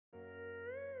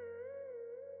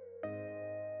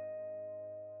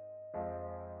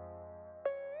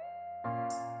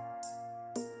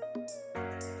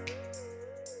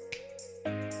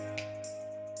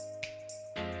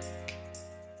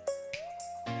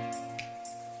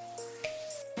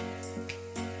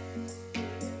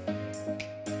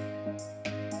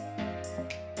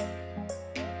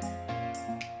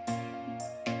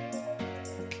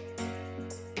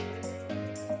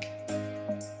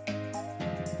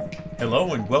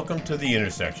Hello and welcome to The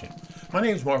Intersection. My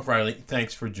name is Mark Riley.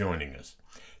 Thanks for joining us.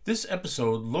 This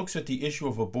episode looks at the issue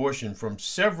of abortion from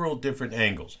several different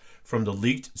angles, from the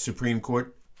leaked Supreme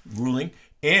Court ruling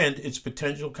and its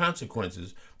potential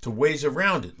consequences to ways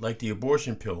around it, like the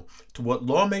abortion pill, to what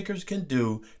lawmakers can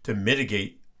do to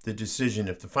mitigate the decision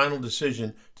if the final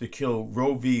decision to kill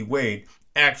Roe v. Wade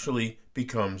actually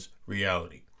becomes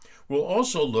reality. We'll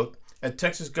also look at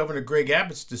Texas Governor Greg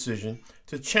Abbott's decision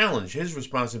to challenge his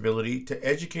responsibility to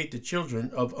educate the children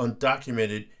of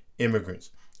undocumented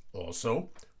immigrants. Also,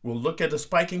 we'll look at a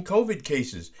spike in COVID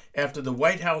cases after the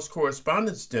White House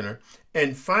Correspondents' Dinner.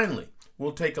 And finally,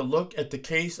 we'll take a look at the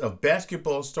case of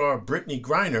basketball star Brittney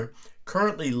Griner,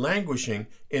 currently languishing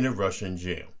in a Russian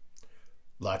jail.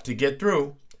 Lot to get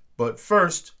through, but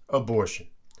first, abortion.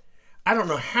 I don't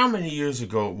know how many years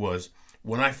ago it was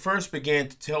when I first began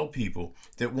to tell people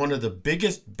that one of the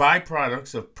biggest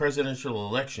byproducts of presidential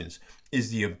elections is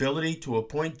the ability to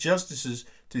appoint justices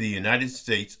to the United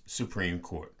States Supreme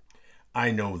Court.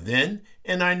 I know then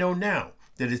and I know now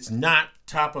that it's not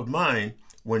top of mind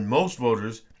when most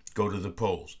voters go to the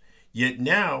polls. Yet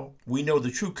now we know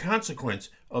the true consequence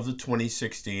of the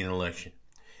 2016 election.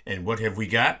 And what have we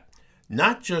got?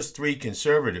 Not just three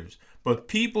conservatives, but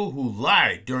people who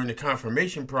lied during the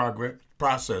confirmation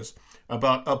process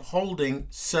about upholding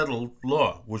settled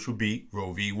law, which would be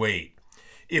Roe v. Wade.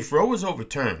 If Roe is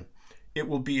overturned, it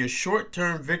will be a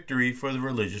short-term victory for the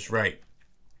religious right.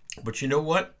 But you know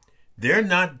what? They're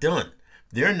not done.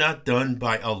 They're not done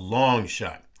by a long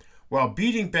shot. While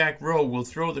beating back Roe will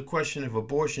throw the question of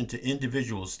abortion to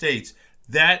individual states,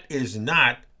 that is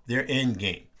not their end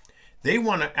game. They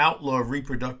want to outlaw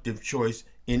reproductive choice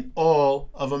in all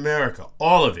of America,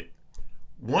 all of it.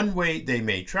 One way they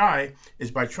may try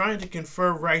is by trying to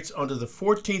confer rights under the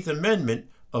 14th Amendment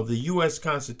of the U.S.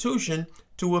 Constitution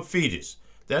to a fetus.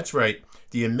 That's right,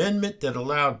 the amendment that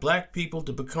allowed black people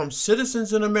to become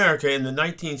citizens in America in the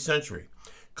 19th century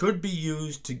could be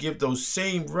used to give those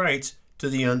same rights to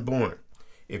the unborn.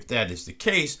 If that is the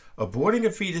case, aborting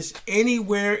a fetus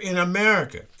anywhere in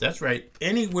America, that's right,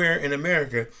 anywhere in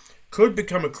America, could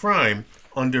become a crime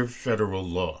under federal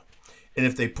law. And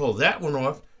if they pull that one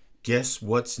off, guess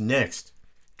what's next?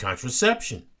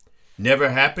 Contraception. Never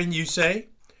happened, you say?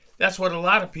 That's what a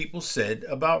lot of people said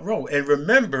about Roe. And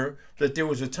remember that there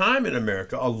was a time in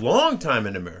America, a long time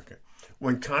in America,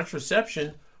 when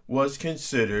contraception was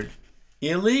considered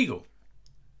illegal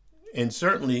and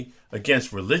certainly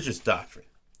against religious doctrine.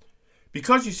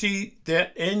 Because you see,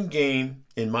 that end game,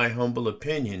 in my humble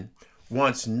opinion,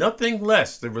 wants nothing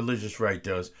less, the religious right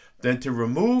does, than to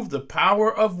remove the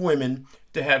power of women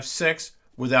to have sex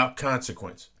without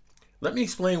consequence. Let me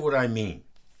explain what I mean.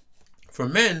 For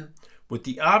men, with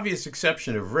the obvious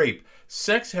exception of rape,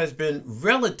 sex has been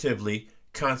relatively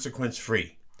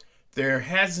consequence-free. There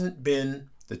hasn't been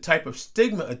the type of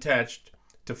stigma attached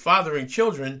to fathering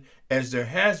children as there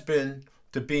has been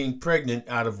to being pregnant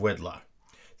out of wedlock.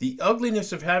 The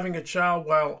ugliness of having a child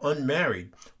while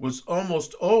unmarried was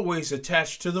almost always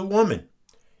attached to the woman.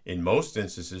 In most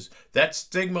instances, that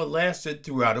stigma lasted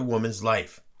throughout a woman's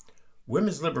life.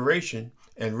 Women's liberation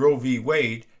and Roe v.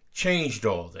 Wade changed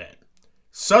all that.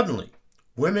 Suddenly,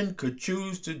 women could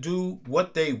choose to do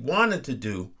what they wanted to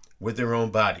do with their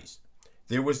own bodies.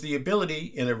 There was the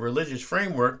ability in a religious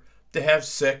framework to have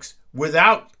sex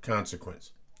without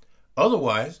consequence.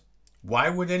 Otherwise, why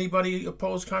would anybody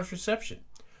oppose contraception,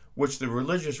 which the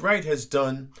religious right has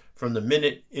done from the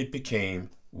minute it became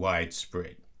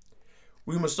widespread?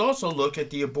 We must also look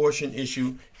at the abortion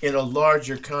issue in a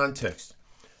larger context.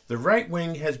 The right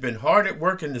wing has been hard at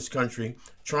work in this country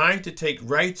trying to take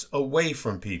rights away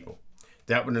from people.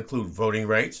 That would include voting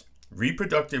rights,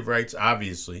 reproductive rights,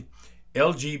 obviously,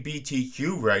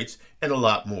 LGBTQ rights, and a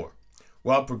lot more.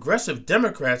 While progressive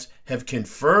Democrats have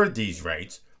conferred these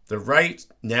rights, the right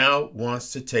now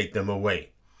wants to take them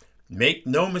away. Make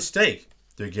no mistake,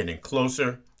 they're getting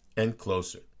closer and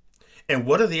closer. And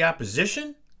what of the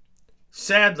opposition?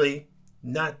 Sadly,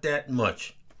 not that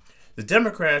much. The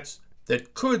Democrats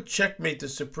that could checkmate the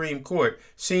Supreme Court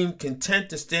seem content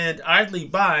to stand idly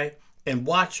by and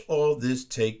watch all this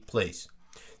take place.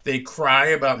 They cry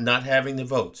about not having the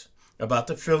votes, about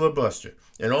the filibuster,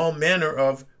 and all manner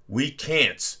of we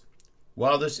can'ts,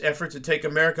 while this effort to take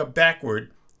America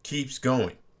backward keeps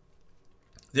going.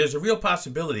 There's a real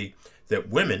possibility that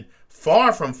women,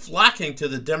 far from flocking to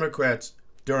the Democrats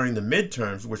during the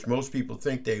midterms, which most people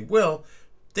think they will,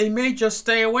 they may just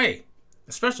stay away,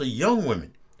 especially young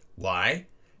women. Why?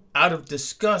 Out of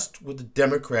disgust with the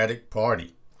Democratic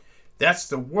Party. That's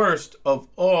the worst of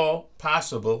all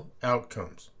possible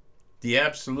outcomes. The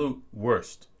absolute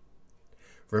worst.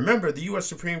 Remember, the U.S.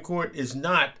 Supreme Court is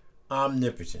not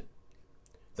omnipotent.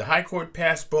 The High Court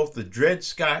passed both the Dred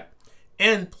Scott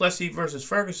and Plessy versus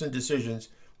Ferguson decisions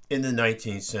in the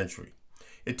 19th century.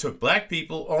 It took black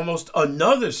people almost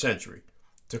another century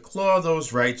to claw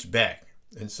those rights back,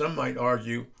 and some might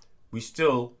argue we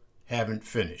still haven't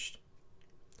finished.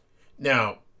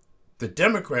 Now, the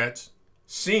Democrats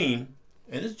seem,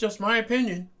 and it's just my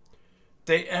opinion,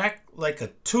 they act like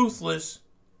a toothless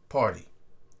party,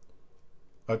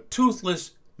 a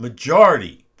toothless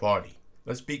majority party.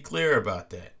 Let's be clear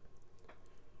about that.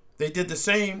 They did the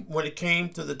same when it came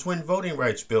to the twin voting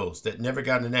rights bills that never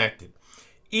got enacted.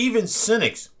 Even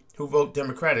cynics who vote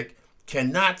Democratic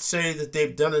cannot say that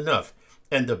they've done enough,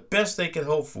 and the best they can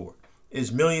hope for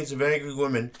is millions of angry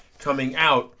women coming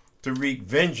out to wreak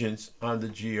vengeance on the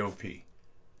GOP.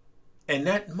 And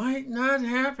that might not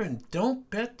happen. Don't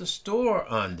bet the store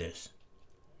on this.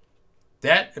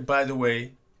 That, by the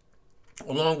way,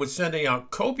 along with sending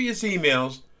out copious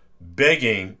emails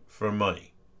begging for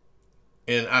money.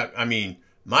 And I mean,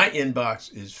 my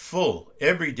inbox is full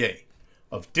every day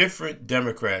of different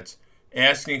Democrats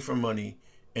asking for money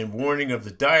and warning of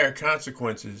the dire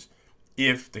consequences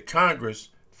if the Congress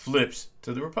flips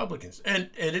to the Republicans. And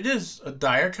it is a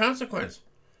dire consequence.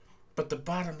 But the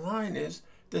bottom line is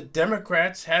the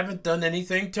Democrats haven't done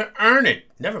anything to earn it.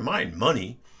 Never mind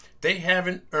money. They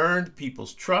haven't earned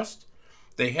people's trust.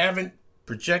 They haven't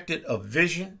projected a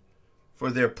vision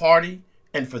for their party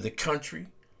and for the country.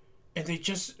 And they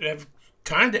just have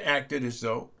kind of acted as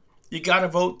though you got to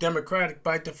vote Democratic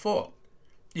by default.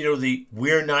 You know, the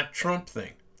 "we're not Trump"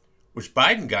 thing, which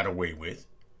Biden got away with,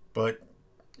 but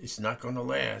it's not going to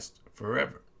last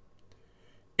forever.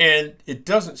 And it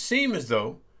doesn't seem as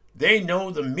though they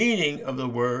know the meaning of the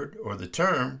word or the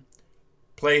term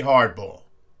play hardball.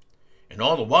 And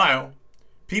all the while,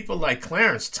 people like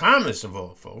Clarence Thomas, of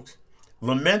all folks,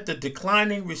 lament the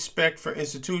declining respect for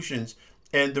institutions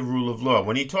and the rule of law.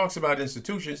 When he talks about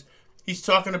institutions, he's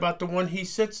talking about the one he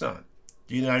sits on,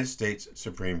 the United States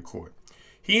Supreme Court.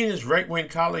 He and his right-wing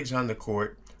colleagues on the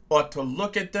court ought to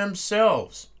look at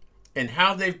themselves and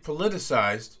how they've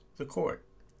politicized the court.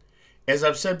 As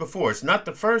I've said before, it's not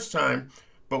the first time,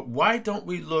 but why don't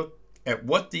we look at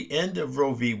what the end of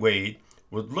Roe v. Wade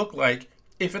would look like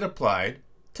if it applied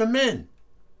to men?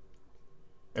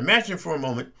 Imagine for a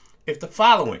moment if the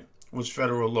following was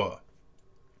federal law.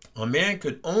 A man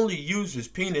could only use his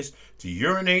penis to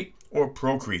urinate or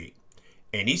procreate.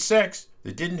 Any sex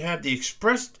that didn't have the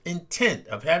expressed intent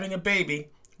of having a baby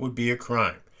would be a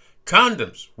crime.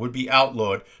 Condoms would be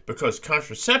outlawed because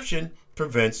contraception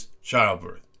prevents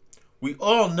childbirth. We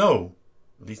all know,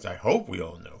 at least I hope we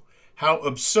all know, how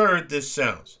absurd this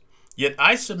sounds. Yet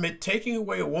I submit taking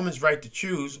away a woman's right to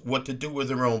choose what to do with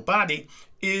her own body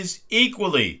is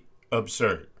equally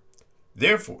absurd.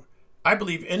 Therefore, I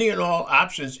believe any and all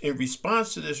options in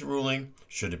response to this ruling,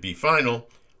 should it be final,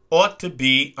 ought to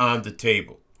be on the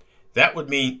table. That would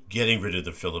mean getting rid of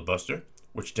the filibuster,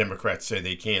 which Democrats say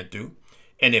they can't do,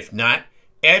 and if not,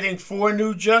 adding 4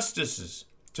 new justices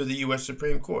to the U.S.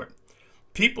 Supreme Court.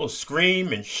 People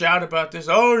scream and shout about this.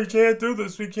 Oh, we can't do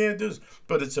this, we can't do this.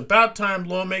 But it's about time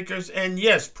lawmakers, and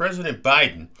yes, President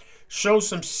Biden, show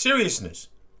some seriousness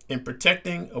in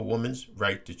protecting a woman's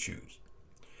right to choose.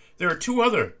 There are 2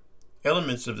 other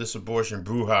elements of this abortion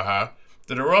brouhaha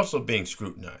that are also being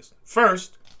scrutinized.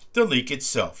 First, the leak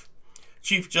itself.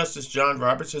 Chief Justice John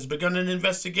Roberts has begun an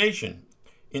investigation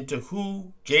into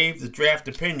who gave the draft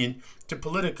opinion to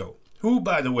Politico, who,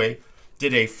 by the way,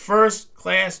 did a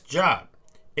first-class job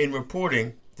in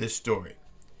reporting this story.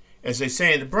 As they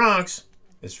say in the Bronx,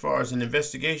 as far as an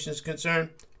investigation is concerned,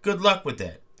 good luck with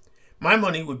that. My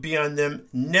money would be on them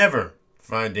never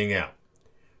finding out.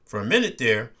 For a minute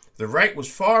there, the right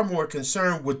was far more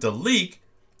concerned with the leak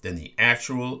than the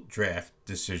actual draft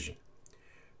decision.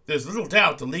 There's little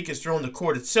doubt the leak has thrown the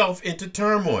court itself into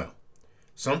turmoil.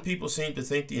 Some people seem to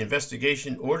think the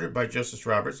investigation ordered by Justice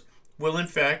Roberts will, in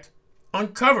fact,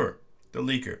 uncover the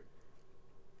leaker.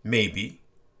 Maybe.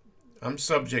 I'm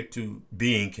subject to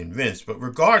being convinced, but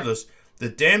regardless, the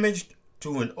damage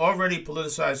to an already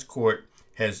politicized court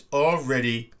has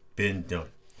already been done.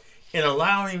 In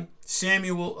allowing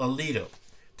Samuel Alito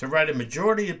to write a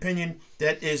majority opinion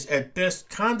that is at best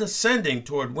condescending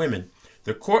toward women,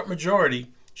 the court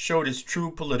majority showed its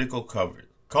true political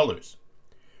colors.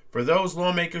 For those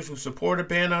lawmakers who support a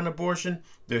ban on abortion,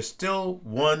 there's still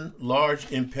one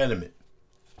large impediment.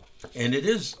 And it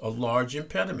is a large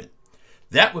impediment.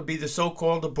 That would be the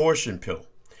so-called abortion pill.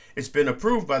 It's been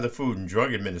approved by the Food and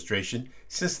Drug Administration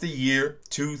since the year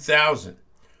 2000.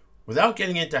 Without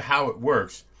getting into how it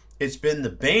works, it's been the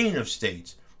bane of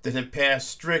states that have passed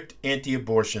strict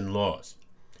anti-abortion laws.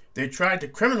 They tried to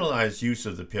criminalize use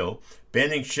of the pill,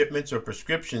 banning shipments or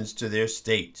prescriptions to their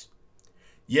states.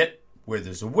 Yet, where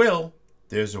there's a will,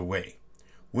 there's a way.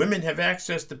 Women have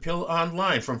accessed the pill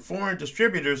online from foreign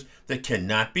distributors that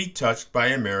cannot be touched by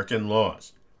American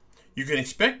laws. You can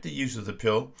expect the use of the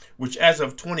pill, which as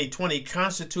of 2020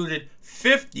 constituted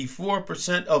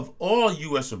 54% of all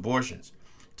U.S. abortions,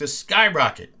 to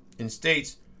skyrocket in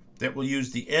states that will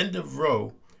use the end of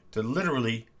Roe to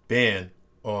literally ban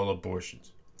all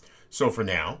abortions. So for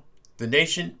now, the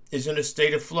nation is in a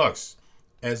state of flux,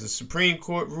 as the Supreme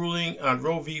Court ruling on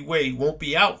Roe v. Wade won't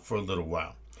be out for a little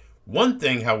while. One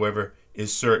thing, however,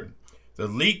 is certain. The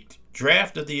leaked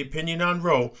draft of the opinion on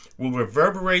Roe will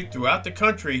reverberate throughout the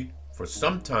country for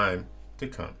some time to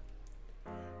come.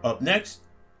 Up next,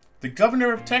 the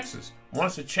governor of Texas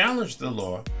wants to challenge the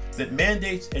law that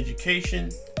mandates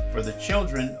education for the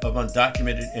children of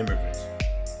undocumented immigrants.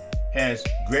 Has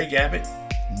Greg Abbott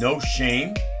no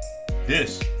shame?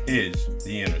 This is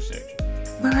The Intersection.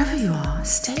 Wherever you are,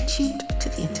 stay tuned to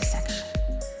The Intersection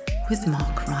with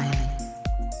Mark Riley.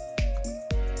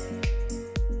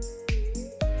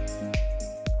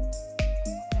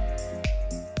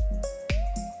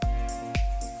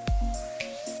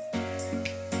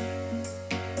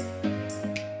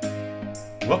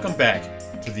 Welcome back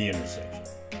to The Intersection.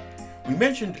 We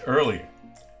mentioned earlier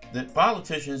that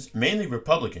politicians, mainly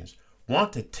Republicans,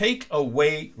 want to take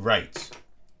away rights.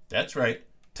 That's right,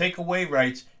 take away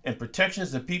rights and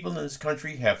protections that people in this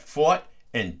country have fought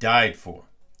and died for.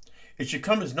 It should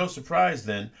come as no surprise,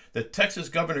 then, that Texas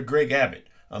Governor Greg Abbott,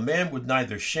 a man with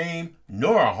neither shame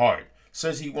nor a heart,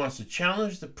 says he wants to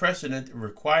challenge the precedent that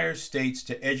requires states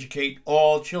to educate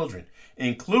all children,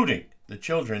 including the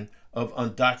children of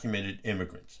undocumented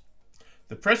immigrants.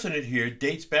 The precedent here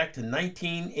dates back to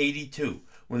 1982,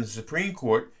 when the Supreme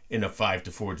Court, in a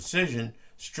 5-4 decision,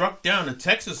 struck down a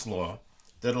Texas law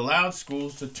that allowed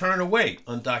schools to turn away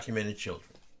undocumented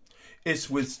children. It's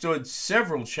withstood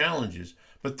several challenges,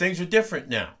 but things are different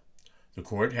now. The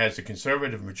court has a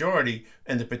conservative majority,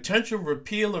 and the potential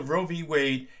repeal of Roe v.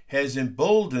 Wade has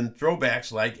emboldened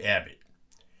throwbacks like Abbott.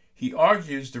 He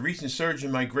argues the recent surge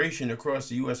in migration across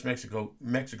the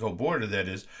U.S.-Mexico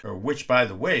border, which, by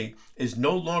the way, is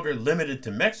no longer limited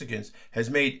to Mexicans, has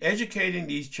made educating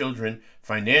these children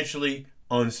financially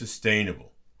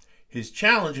unsustainable. His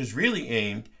challenge is really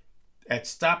aimed at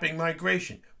stopping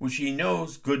migration, which he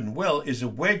knows good and well is a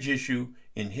wedge issue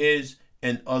in his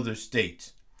and other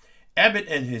states. Abbott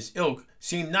and his ilk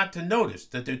seem not to notice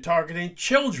that they're targeting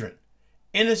children,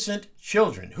 innocent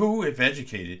children, who, if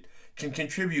educated, can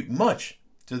contribute much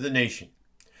to the nation.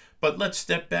 But let's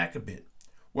step back a bit.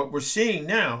 What we're seeing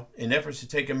now, in efforts to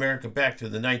take America back to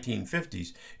the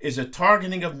 1950s, is a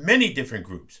targeting of many different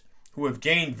groups who have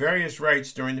gained various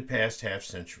rights during the past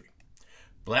half-century.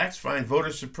 Blacks find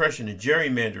voter suppression and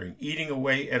gerrymandering eating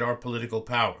away at our political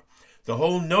power. The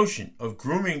whole notion of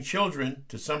grooming children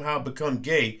to somehow become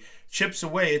gay chips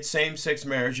away at same-sex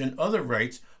marriage and other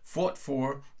rights fought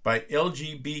for by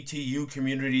LGBTQ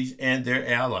communities and their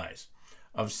allies.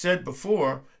 I've said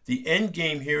before, the end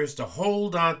game here is to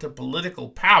hold on to political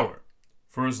power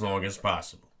for as long as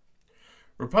possible.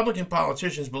 Republican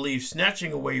politicians believe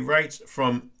snatching away rights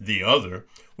from the other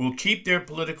will keep their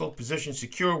political position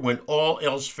secure when all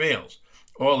else fails,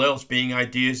 all else being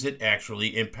ideas that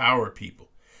actually empower people.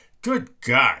 Good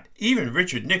God, even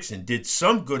Richard Nixon did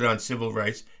some good on civil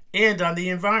rights and on the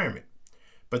environment.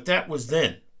 But that was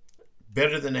then,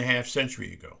 better than a half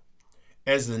century ago.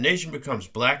 As the nation becomes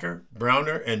blacker,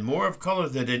 browner, and more of color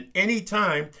than at any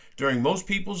time during most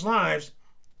people's lives,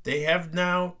 they have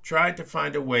now tried to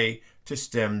find a way to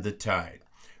stem the tide.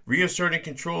 Reasserting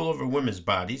control over women's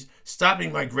bodies,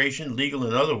 stopping migration, legal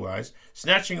and otherwise,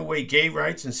 snatching away gay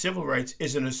rights and civil rights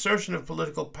is an assertion of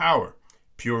political power,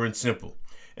 pure and simple.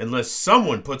 Unless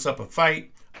someone puts up a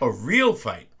fight, a real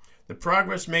fight, the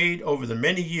progress made over the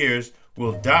many years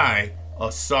will die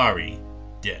a sorry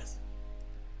death.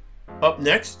 Up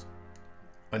next,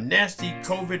 a nasty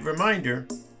COVID reminder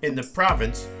in the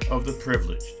province of the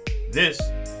privileged. This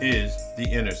is The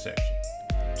Intersection.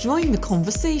 Join the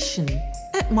conversation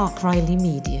at Mark Riley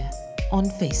Media on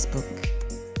Facebook.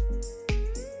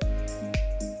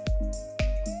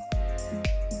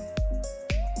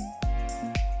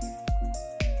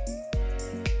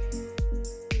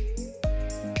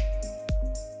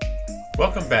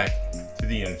 Welcome back to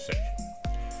The Intersection.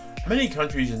 Many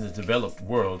countries in the developed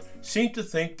world seem to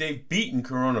think they've beaten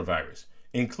coronavirus,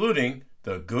 including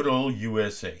the good old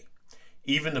USA.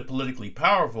 Even the politically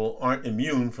powerful aren't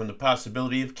immune from the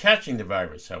possibility of catching the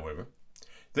virus, however.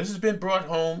 This has been brought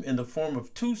home in the form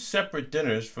of 2 separate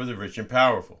dinners for the rich and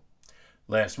powerful.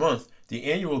 Last month,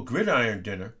 the annual Gridiron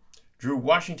Dinner drew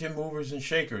Washington movers and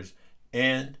shakers,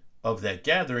 and of that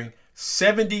gathering,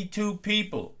 72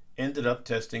 people ended up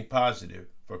testing positive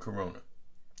for corona.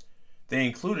 They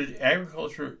included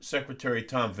Agriculture Secretary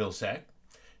Tom Vilsack,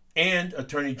 and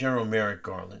Attorney General Merrick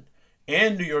Garland,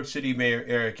 and New York City Mayor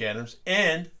Eric Adams,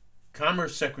 and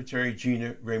Commerce Secretary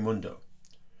Gina Raimondo.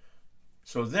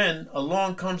 So then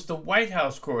along comes the White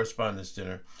House Correspondents'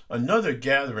 Dinner, another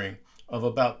gathering of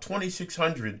about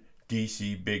 2,600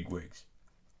 D.C. bigwigs.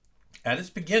 At its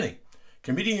beginning,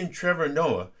 comedian Trevor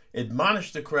Noah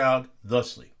admonished the crowd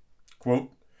thusly,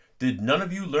 quote, "Did none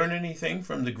of you learn anything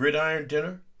from the Gridiron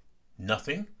Dinner?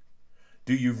 Nothing?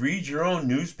 Do you read your own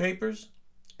newspapers?"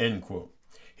 End quote.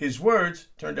 His words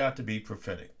turned out to be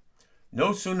prophetic.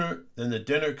 No sooner than the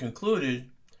dinner concluded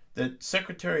that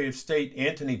Secretary of State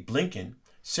Antony Blinken,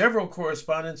 several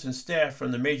correspondents and staff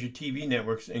from the major TV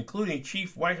networks, including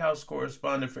Chief White House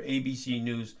Correspondent for ABC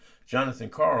News Jonathan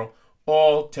Karl,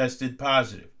 all tested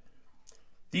positive.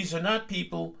 These are not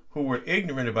people who were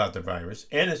ignorant about the virus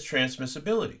and its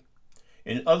transmissibility.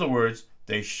 In other words,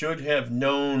 they should have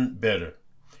known better.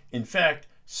 In fact,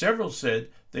 several said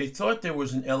they thought there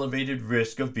was an elevated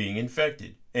risk of being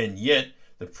infected, and yet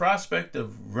the prospect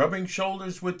of rubbing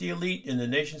shoulders with the elite in the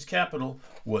nation's capital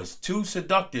was too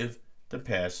seductive to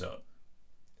pass up.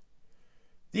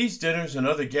 These dinners and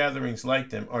other gatherings like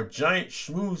them are giant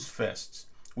schmooze fests,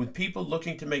 with people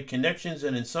looking to make connections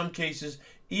and in some cases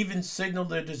even signal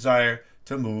their desire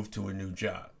to move to a new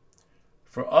job.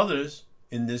 For others,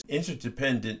 in this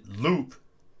interdependent loop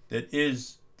that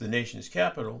is the nation's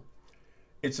capital,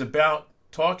 it's about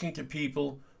talking to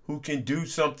people who can do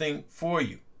something for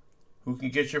you, who can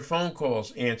get your phone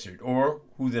calls answered, or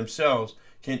who themselves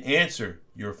can answer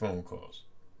your phone calls.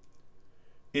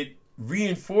 It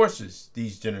reinforces,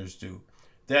 these dinners do,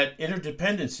 that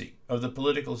interdependency of the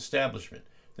political establishment,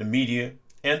 the media,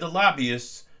 and the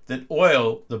lobbyists that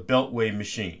oil the Beltway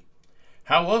machine.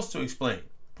 How else to explain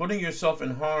putting yourself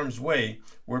in harm's way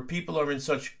where people are in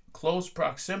such close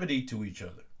proximity to each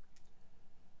other?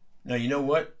 Now, you know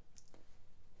what?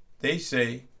 They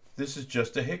say this is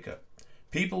just a hiccup.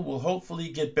 People will hopefully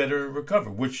get better and recover,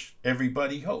 which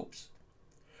everybody hopes.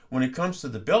 When it comes to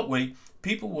the Beltway,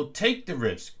 people will take the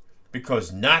risk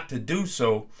because not to do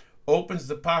so opens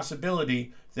the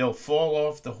possibility they'll fall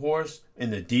off the horse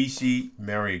in the D.C.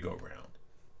 merry-go-round.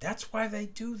 That's why they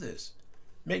do this.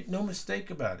 Make no mistake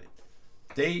about it.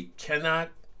 They cannot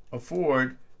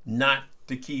afford not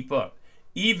to keep up,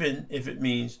 even if it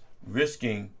means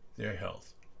risking their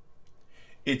health.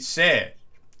 It's sad,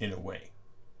 in a way.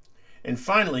 And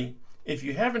finally, if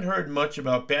you haven't heard much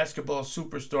about basketball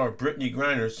superstar Brittney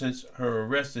Griner since her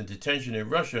arrest and detention in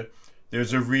Russia,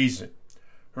 there's a reason.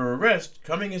 Her arrest,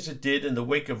 coming as it did in the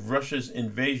wake of Russia's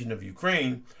invasion of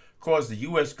Ukraine, caused the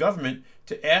U.S. government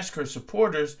to ask her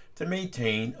supporters to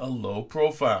maintain a low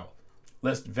profile,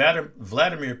 lest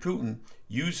Vladimir Putin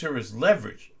use her as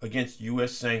leverage against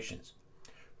U.S. sanctions.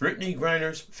 Brittney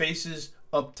Griner faces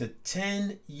up to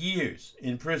 10 years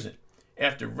in prison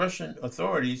after Russian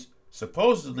authorities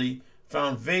supposedly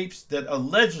found vapes that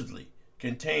allegedly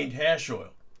contained hash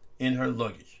oil in her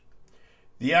luggage.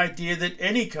 The idea that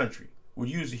any country would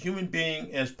use a human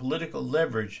being as political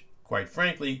leverage, quite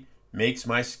frankly, makes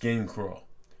my skin crawl.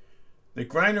 That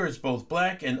Griner is both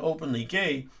black and openly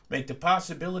gay make the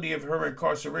possibility of her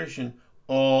incarceration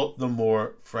all the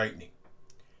more frightening.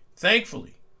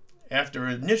 Thankfully, after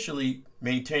initially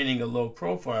maintaining a low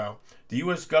profile, the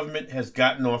U.S. government has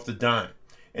gotten off the dime,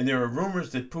 and there are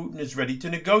rumors that Putin is ready to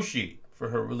negotiate for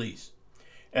her release.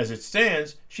 As it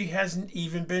stands, she hasn't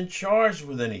even been charged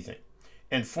with anything,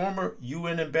 and former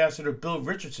UN Ambassador Bill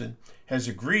Richardson has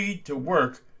agreed to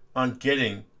work on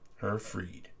getting her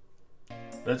freed.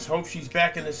 Let's hope she's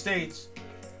back in the States,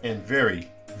 and very,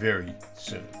 very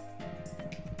soon.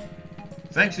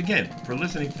 Thanks again for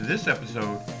listening to this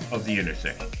episode of The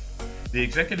Intersection. The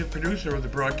executive producer of the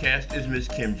broadcast is Ms.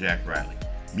 Kim Jack Riley.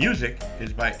 Music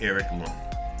is by Eric Lund.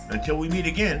 Until we meet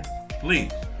again,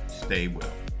 please stay well.